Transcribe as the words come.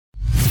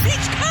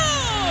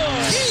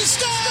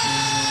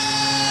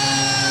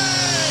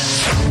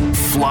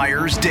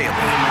Flyers Daily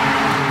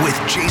with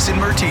Jason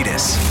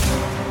Myrtetus.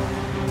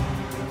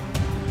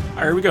 All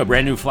right, here we go.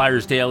 Brand new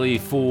Flyers Daily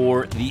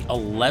for the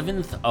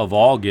 11th of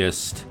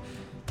August.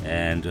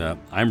 And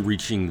I'm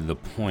reaching the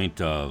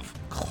point of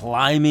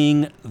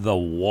climbing the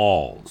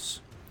walls,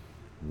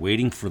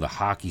 waiting for the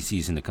hockey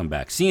season to come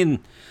back.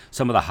 Seeing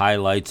some of the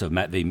highlights of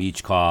Matvei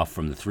Michkov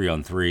from the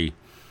 3-on-3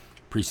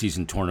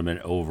 preseason tournament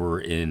over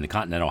in the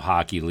Continental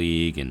Hockey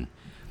League, and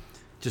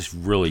just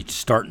really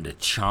starting to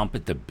chomp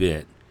at the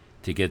bit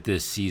to get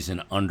this season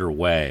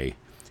underway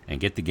and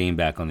get the game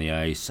back on the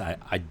ice.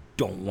 I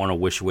don't want to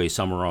wish away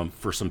summer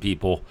for some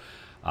people,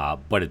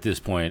 but at this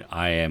point,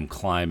 I am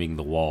climbing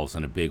the walls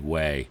in a big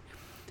way.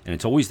 And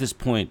it's always this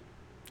point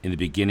in the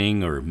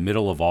beginning or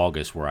middle of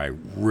August where I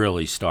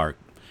really start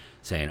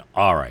saying,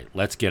 all right,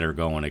 let's get her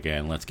going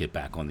again. Let's get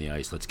back on the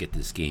ice. Let's get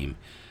this game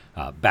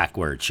back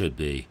where it should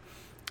be.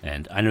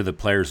 And I know the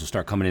players will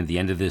start coming in at the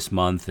end of this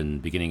month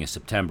and beginning of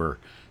September,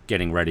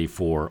 getting ready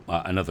for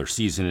another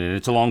season. And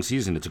it's a long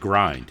season. It's a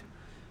grind.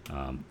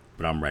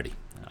 But I'm ready.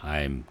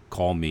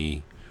 Call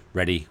me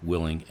ready,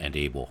 willing, and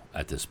able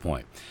at this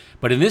point.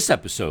 But in this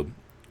episode,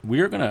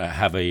 we are going to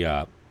have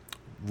a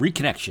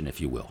reconnection, if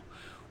you will,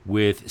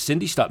 with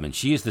Cindy Stutman.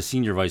 She is the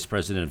Senior Vice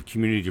President of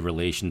Community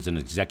Relations and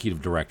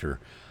Executive Director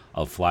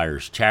of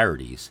Flyers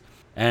Charities.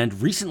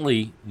 And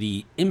recently,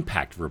 the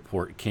impact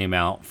report came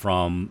out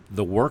from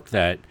the work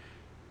that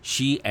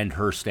she and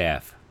her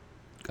staff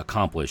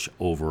accomplish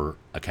over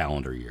a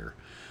calendar year.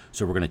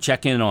 So we're going to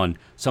check in on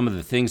some of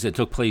the things that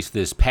took place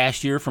this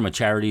past year from a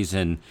charities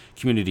and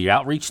community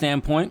outreach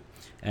standpoint.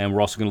 And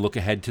we're also going to look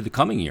ahead to the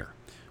coming year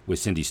with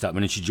Cindy Stutman.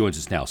 And she joins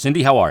us now.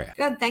 Cindy, how are you?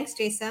 Good. Thanks,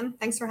 Jason.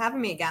 Thanks for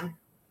having me again.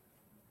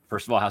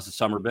 First of all, how's the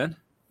summer been?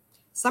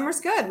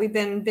 Summer's good. We've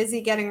been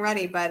busy getting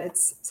ready, but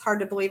it's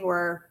hard to believe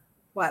we're,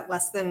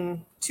 less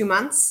than 2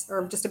 months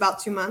or just about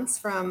 2 months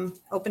from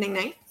opening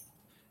night?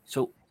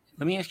 So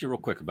let me ask you real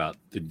quick about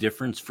the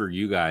difference for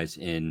you guys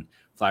in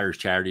Flyers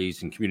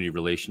Charities and community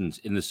relations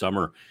in the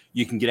summer.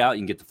 You can get out,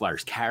 you can get the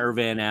Flyers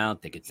caravan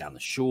out, they get down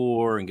the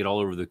shore and get all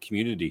over the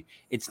community.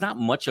 It's not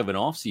much of an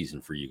off season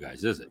for you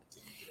guys, is it?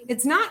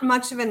 It's not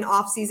much of an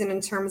off season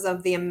in terms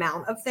of the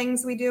amount of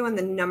things we do and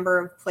the number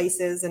of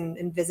places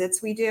and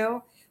visits we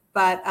do.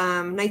 But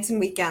nights and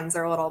weekends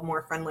are a little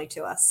more friendly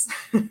to us.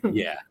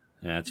 Yeah,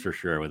 that's for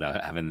sure,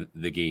 without having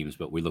the games.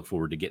 But we look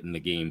forward to getting the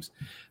games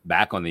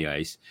back on the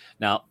ice.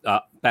 Now,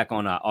 back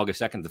on August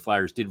 2nd, the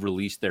Flyers did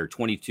release their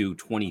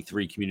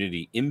 22-23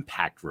 Community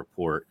Impact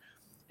Report.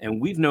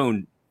 And we've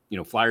known,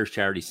 Flyers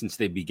Charity since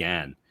they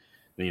began.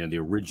 The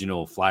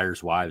original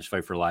Flyers Wives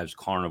Fight for Lives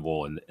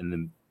Carnival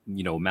and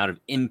the amount of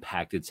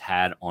impact it's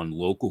had on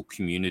local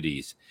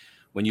communities.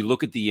 When you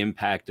look at the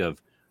impact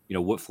of,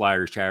 what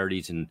Flyers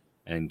Charities and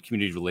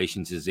community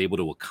relations is able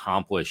to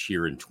accomplish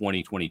here in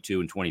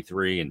 2022 and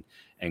 23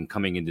 and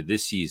coming into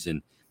this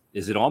season,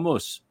 is it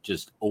almost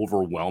just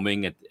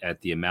overwhelming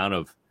at the amount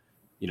of,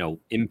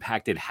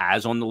 impact it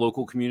has on the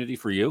local community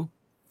for you?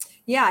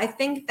 Yeah, I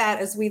think that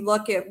as we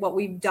look at what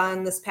we've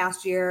done this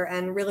past year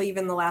and really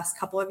even the last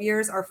couple of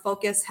years, our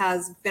focus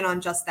has been on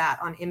just that,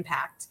 on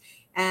impact.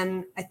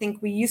 And I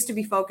think we used to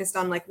be focused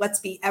on let's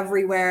be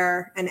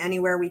everywhere and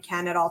anywhere we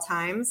can at all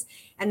times.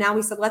 And now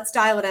we said, let's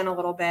dial it in a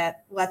little bit.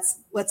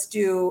 Let's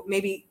do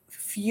maybe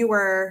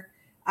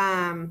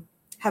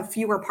have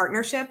fewer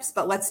partnerships,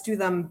 but let's do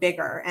them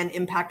bigger and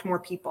impact more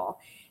people.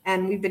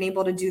 And we've been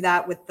able to do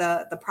that with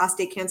the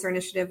prostate cancer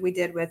initiative we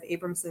did with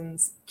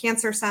Abramson's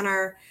Cancer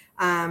Center.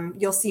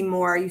 You'll see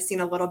more. You've seen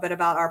a little bit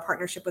about our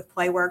partnership with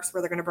Playworks,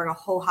 where they're going to bring a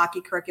whole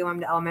hockey curriculum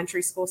to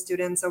elementary school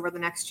students over the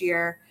next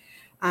year.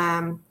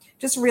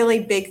 Just really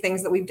big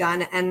things that we've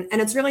done. And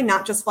it's really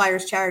not just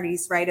Flyers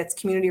Charities, right? It's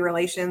community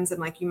relations. And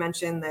like you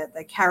mentioned,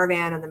 the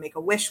caravan and the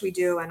Make-A-Wish we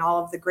do, and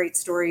all of the great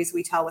stories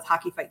we tell with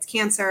Hockey Fights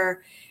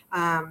Cancer,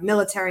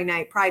 Military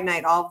Night, Pride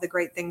Night, all of the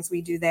great things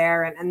we do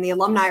there. And the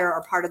alumni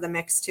are part of the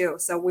mix too.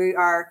 So we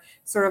are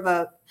sort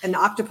of an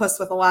octopus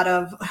with a lot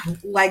of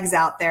legs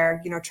out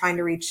there, trying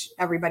to reach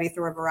everybody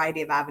through a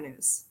variety of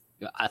avenues.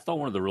 I thought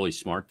one of the really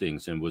smart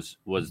things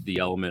was the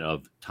element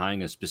of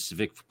tying a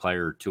specific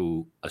player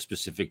to a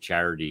specific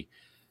charity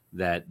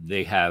that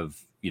they have,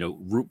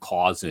 root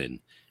cause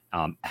in.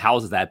 How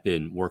has that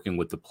been working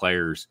with the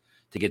players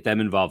to get them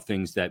involved,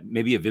 things that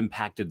maybe have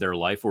impacted their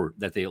life or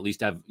that they at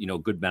least have,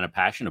 good amount of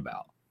passion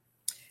about?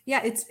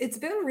 Yeah, it's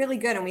been really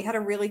good. And we had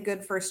a really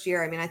good first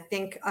year. I mean, I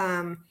think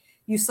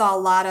you saw a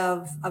lot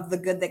of the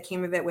good that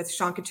came of it with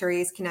Sean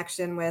Couturier's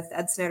connection with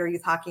Ed Snyder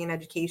Youth Hockey and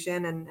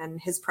Education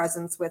and his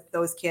presence with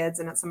those kids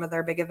and at some of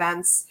their big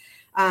events.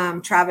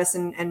 Travis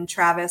and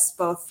Travis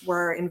both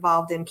were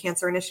involved in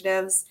cancer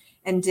initiatives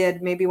and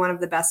did maybe one of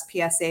the best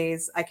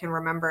PSAs I can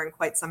remember in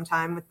quite some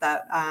time with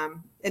that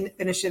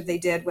initiative they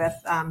did with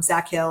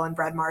Zach Hill, and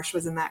Brad Marsh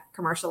was in that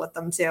commercial with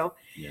them too.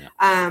 Yeah.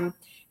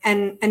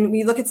 And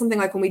we look at something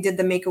like when we did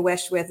the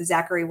Make-A-Wish with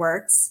Zachary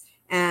Wirtz,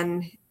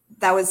 and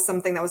that was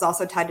something that was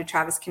also tied to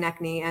Travis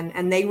Konechny,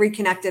 and they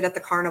reconnected at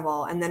the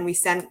carnival. And then we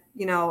sent,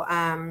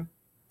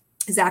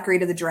 Zachary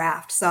to the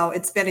draft. So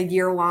it's been a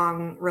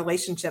year-long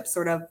relationship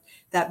sort of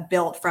that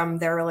built from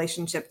their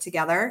relationship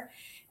together.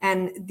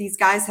 And these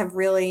guys have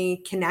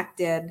really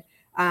connected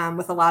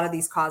with a lot of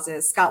these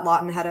causes. Scott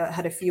Lawton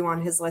had a few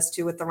on his list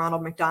too with the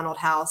Ronald McDonald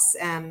House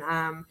and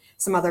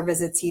some other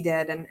visits he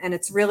did. And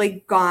it's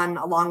really gone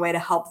a long way to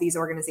help these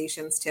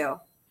organizations too.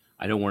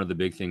 I know one of the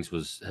big things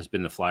has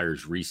been the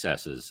Flyers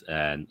recesses,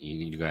 and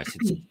you guys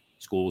hit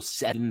schools,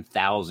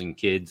 7,000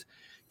 kids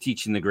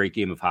teaching the great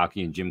game of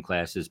hockey in gym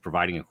classes,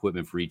 providing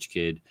equipment for each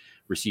kid,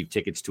 receive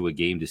tickets to a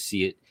game to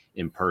see it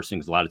in person.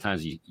 Because a lot of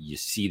times you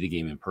see the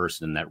game in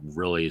person, and that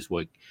really is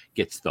what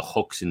gets the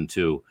hooks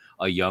into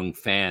a young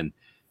fan.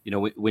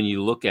 When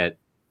you look at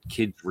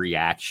kids'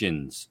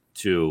 reactions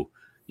to,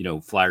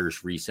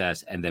 Flyers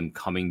recess and them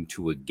coming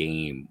to a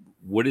game,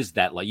 what is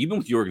that like? You've been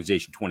with the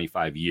organization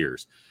 25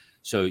 years.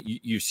 So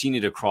you've seen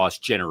it across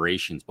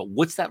generations, but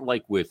what's that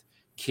like with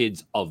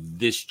kids of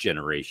this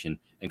generation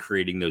and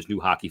creating those new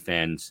hockey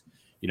fans,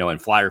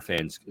 and Flyer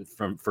fans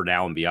for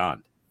now and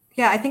beyond?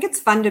 Yeah, I think it's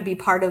fun to be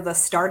part of the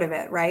start of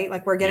it, right?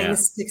 Like we're getting the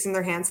sticks in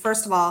their hands.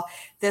 First of all,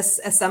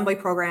 this assembly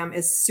program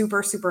is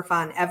super, super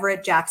fun.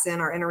 Everett Jackson,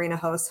 our in-arena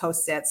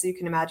hosts it. So you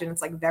can imagine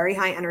it's like very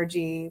high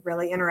energy,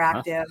 really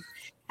interactive.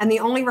 And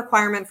the only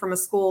requirement from a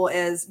school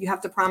is you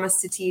have to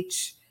promise to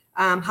teach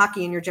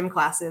hockey in your gym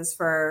classes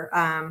for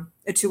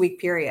a 2-week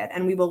period.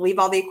 And we will leave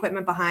all the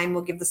equipment behind.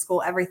 We'll give the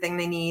school everything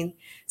they need.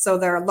 So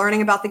they're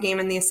learning about the game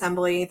in the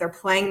assembly. They're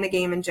playing the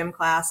game in gym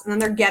class. And then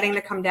they're getting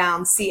to come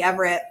down, see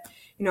Everett,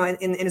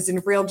 in his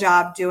real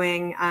job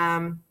doing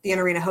the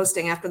in-arena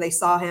hosting after they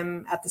saw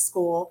him at the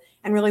school,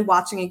 and really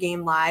watching a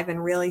game live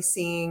and really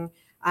seeing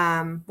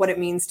what it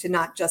means to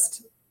not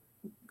just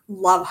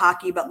love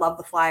hockey, but love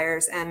the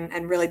Flyers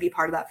and really be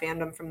part of that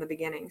fandom from the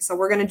beginning. So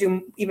we're going to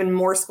do even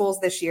more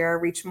schools this year,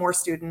 reach more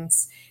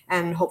students,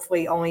 and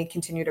hopefully only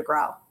continue to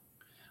grow.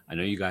 I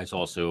know you guys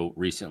also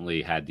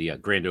recently had the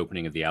grand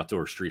opening of the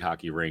outdoor street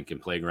hockey rink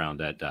and playground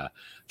at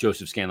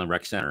Joseph Scanlon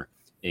Rec Center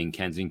in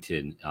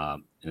Kensington,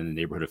 in the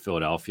neighborhood of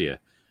Philadelphia.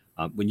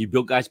 When you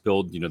build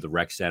the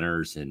rec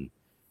centers and,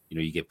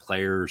 you get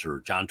players or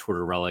John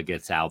Tortorella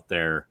gets out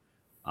there,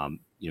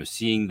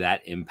 seeing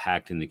that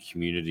impact in the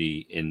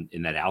community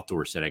in that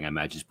outdoor setting, I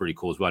imagine is pretty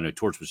cool as well. I know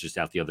Torch was just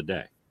out the other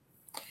day.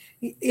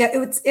 Yeah,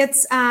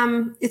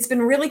 it's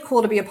been really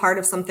cool to be a part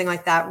of something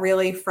like that,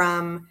 really,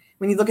 from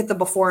when you look at the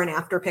before and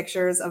after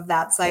pictures of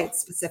that site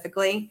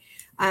specifically.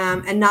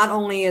 And not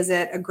only is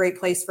it a great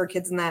place for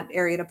kids in that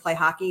area to play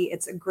hockey,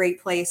 it's a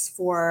great place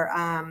for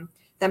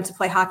them to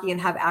play hockey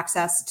and have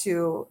access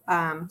to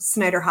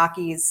Snyder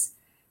Hockey's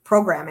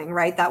programming,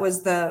 right? That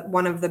was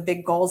one of the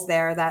big goals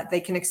there, that they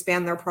can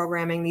expand their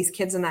programming. These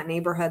kids in that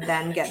neighborhood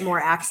then get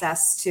more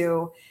access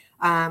to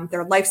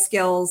their life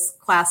skills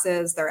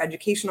classes, their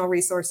educational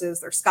resources,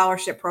 their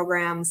scholarship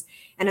programs.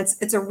 And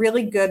it's a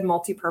really good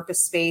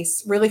multi-purpose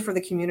space, really, for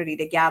the community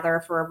to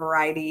gather for a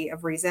variety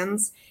of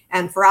reasons.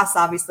 And for us,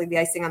 obviously, the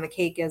icing on the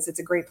cake is it's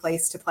a great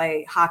place to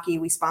play hockey.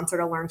 We sponsored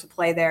a Learn to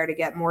Play there to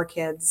get more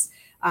kids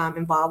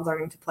involved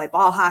learning to play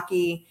ball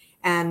hockey.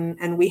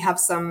 And we have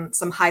some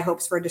high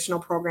hopes for additional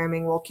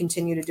programming we'll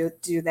continue to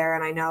do there.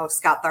 And I know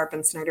Scott Tharp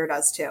and Snyder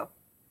does too.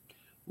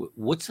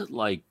 What's it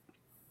like?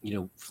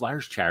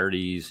 Flyers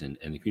Charities and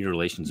the community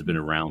relations have been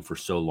around for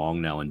so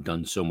long now and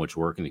done so much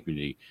work in the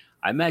community.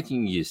 I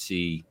imagine you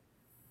see,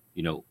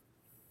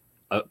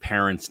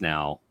 parents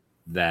now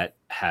that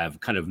have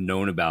kind of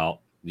known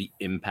about the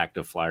impact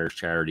of Flyers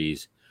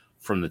Charities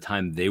from the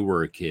time they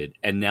were a kid,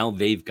 and now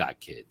they've got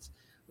kids.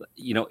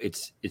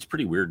 It's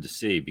pretty weird to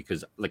see,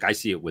 because like I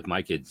see it with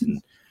my kids,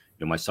 and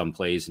my son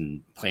plays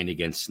and playing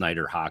against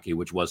Snyder Hockey,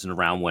 which wasn't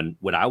around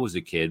when I was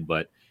a kid,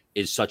 but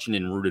is such an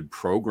enrooted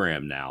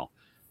program now.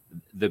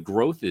 The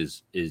growth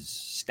is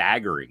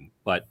staggering,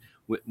 but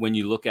when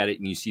you look at it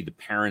and you see the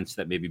parents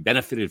that maybe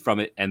benefited from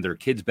it and their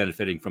kids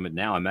benefiting from it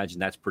now, I imagine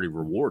that's pretty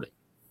rewarding.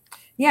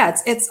 Yeah,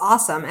 it's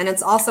awesome. And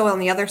it's also on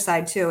the other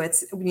side too.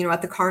 It's,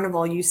 at the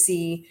carnival, you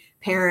see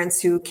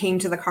parents who came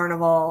to the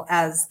carnival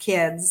as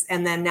kids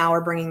and then now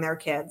are bringing their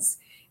kids,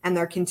 and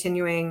they're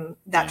continuing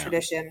that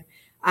tradition.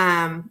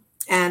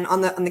 And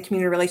on the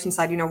community relations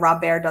side,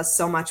 Rob Baer does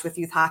so much with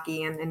youth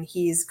hockey, and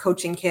he's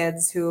coaching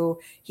kids who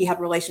he had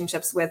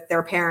relationships with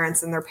their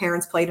parents, and their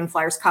parents played in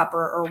Flyers Cup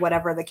or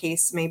whatever the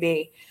case may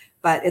be.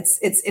 But it's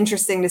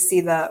interesting to see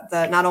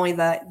the not only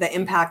the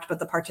impact, but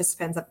the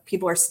participants, that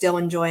people are still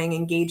enjoying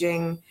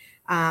engaging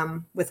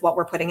with what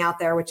we're putting out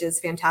there, which is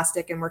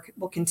fantastic. And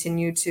we'll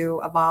continue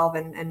to evolve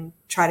and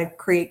try to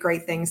create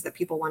great things that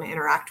people want to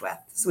interact with,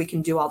 so we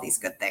can do all these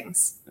good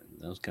things.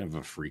 That was kind of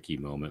a freaky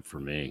moment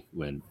for me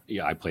when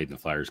I played in the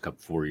Flyers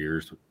Cup 4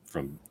 years,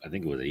 from I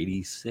think it was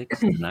 86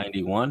 to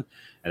 91.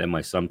 And then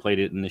my son played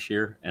it in this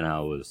year, and I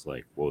was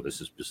like, whoa,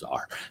 this is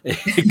bizarre.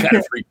 It kind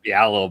of freaked me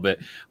out a little bit.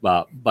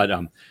 But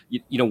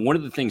one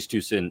of the things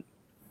too, Sin,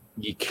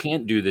 you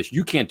can't do this.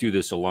 You can't do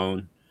this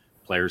alone.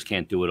 Players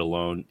can't do it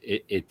alone.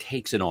 It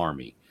takes an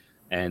army,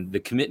 and the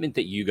commitment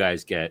that you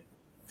guys get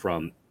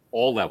from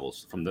all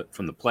levels, from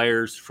the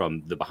players,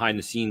 from the behind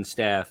the scenes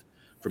staff,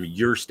 from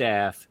your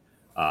staff,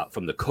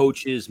 from the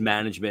coaches,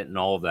 management, and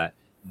all of that.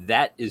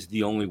 That is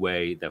the only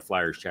way that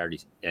Flyers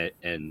Charities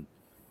and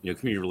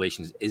community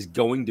relations is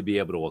going to be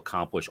able to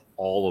accomplish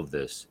all of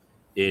this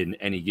in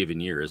any given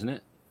year, isn't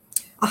it?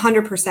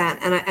 100%.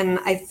 And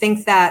I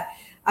think that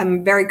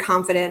I'm very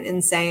confident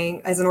in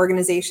saying, as an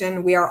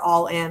organization, we are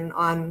all in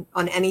on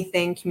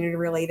anything community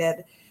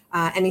related,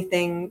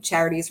 anything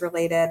charities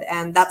related.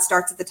 And that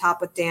starts at the top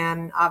with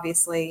Dan,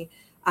 obviously.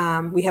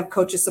 We have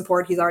coaches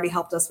support. He's already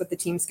helped us with the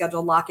team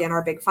schedule, lock in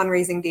our big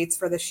fundraising dates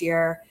for this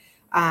year.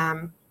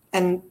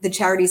 And the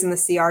charities and the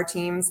CR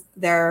teams,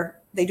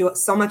 they do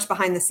so much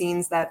behind the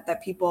scenes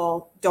that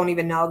people don't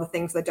even know, the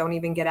things that don't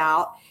even get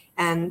out.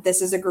 And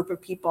this is a group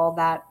of people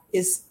that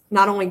is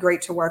not only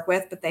great to work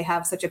with, but they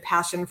have such a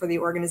passion for the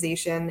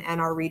organization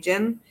and our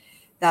region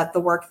that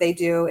the work they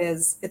do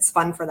it's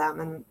fun for them.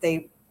 And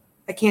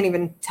I can't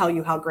even tell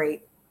you how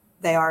great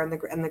they are and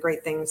the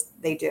great things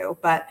they do.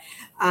 But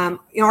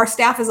our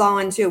staff is all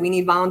in too. We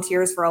need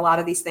volunteers for a lot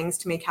of these things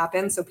to make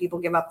happen. So people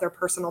give up their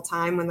personal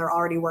time when they're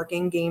already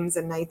working games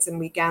and nights and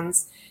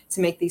weekends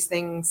to make these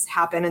things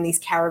happen and these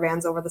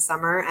caravans over the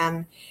summer.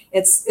 And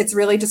it's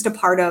really just a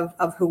part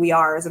of who we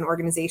are as an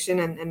organization.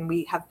 And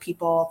we have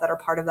people that are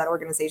part of that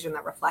organization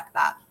that reflect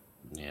that.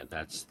 Yeah,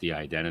 that's the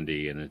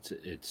identity. And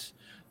it's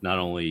not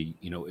only,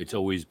 it's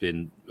always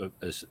been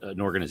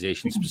an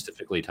organization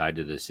specifically tied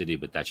to the city,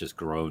 but that's just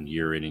grown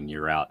year in and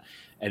year out.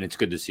 And it's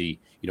good to see,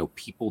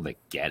 people that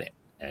get it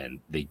and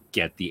they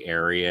get the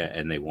area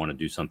and they want to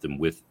do something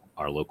with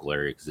our local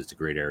area because it's a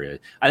great area.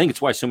 I think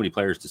it's why so many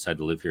players decide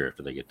to live here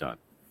after they get done.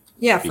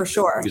 Yeah, for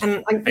sure.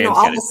 And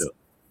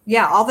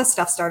all this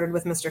stuff started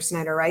with Mr.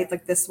 Snyder, right?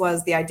 Like this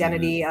was the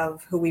identity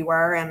of who we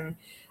were. And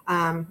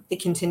it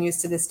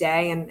continues to this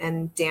day,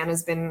 and Dan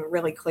has been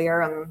really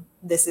clear on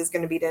this is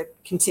going to be to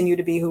continue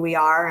to be who we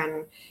are,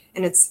 and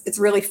it's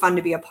really fun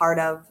to be a part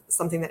of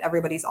something that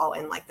everybody's all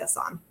in like this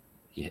on.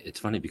 Yeah, it's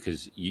funny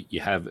because you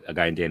have a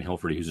guy in Dan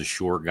Hilferty who's a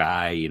Shore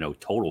guy,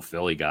 total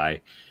Philly guy,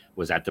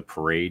 was at the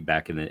parade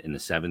back in the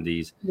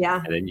 70s.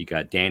 Yeah. And then you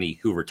got Danny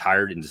who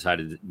retired and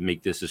decided to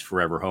make this his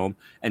forever home.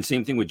 And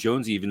same thing with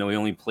Jonesy, even though he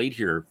only played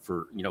here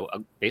for,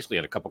 basically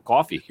had a cup of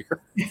coffee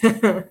here.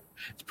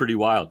 It's pretty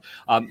wild.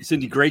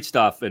 Cindy, great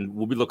stuff. And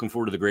we'll be looking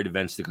forward to the great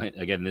events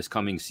again this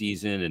coming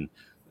season and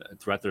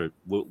throughout the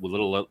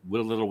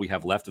little we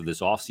have left of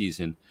this off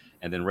season,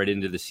 and then right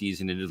into the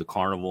season, into the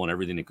carnival and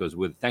everything that goes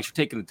with it. Thanks for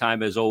taking the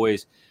time as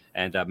always,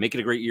 and make it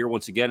a great year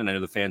once again. And I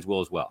know the fans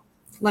will as well.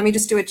 Let me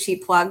just do a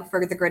cheap plug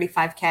for the Gritty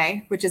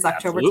 5K, which is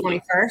October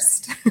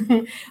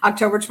 21st.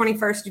 October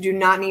 21st, you do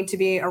not need to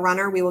be a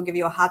runner. We will give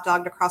you a hot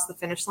dog to cross the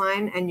finish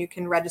line, and you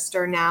can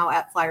register now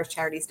at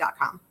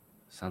flyerscharities.com.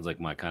 Sounds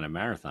like my kind of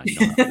marathon. You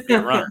don't have to be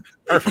a runner.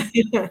 Perfect.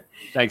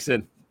 Thanks,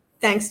 Sid.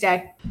 Thanks,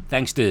 Jay.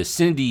 Thanks to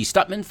Cindy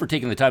Stutman for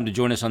taking the time to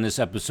join us on this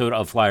episode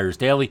of Flyers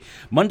Daily.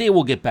 Monday,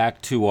 we'll get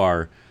back to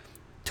our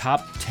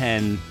top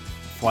 10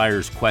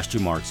 Flyers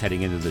question marks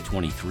heading into the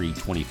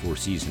 23-24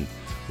 season,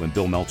 when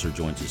Bill Meltzer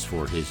joins us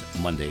for his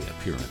Monday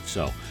appearance.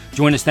 So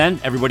join us then.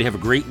 Everybody have a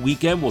great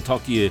weekend. We'll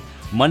talk to you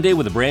Monday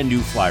with a brand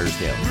new Flyers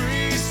Daily.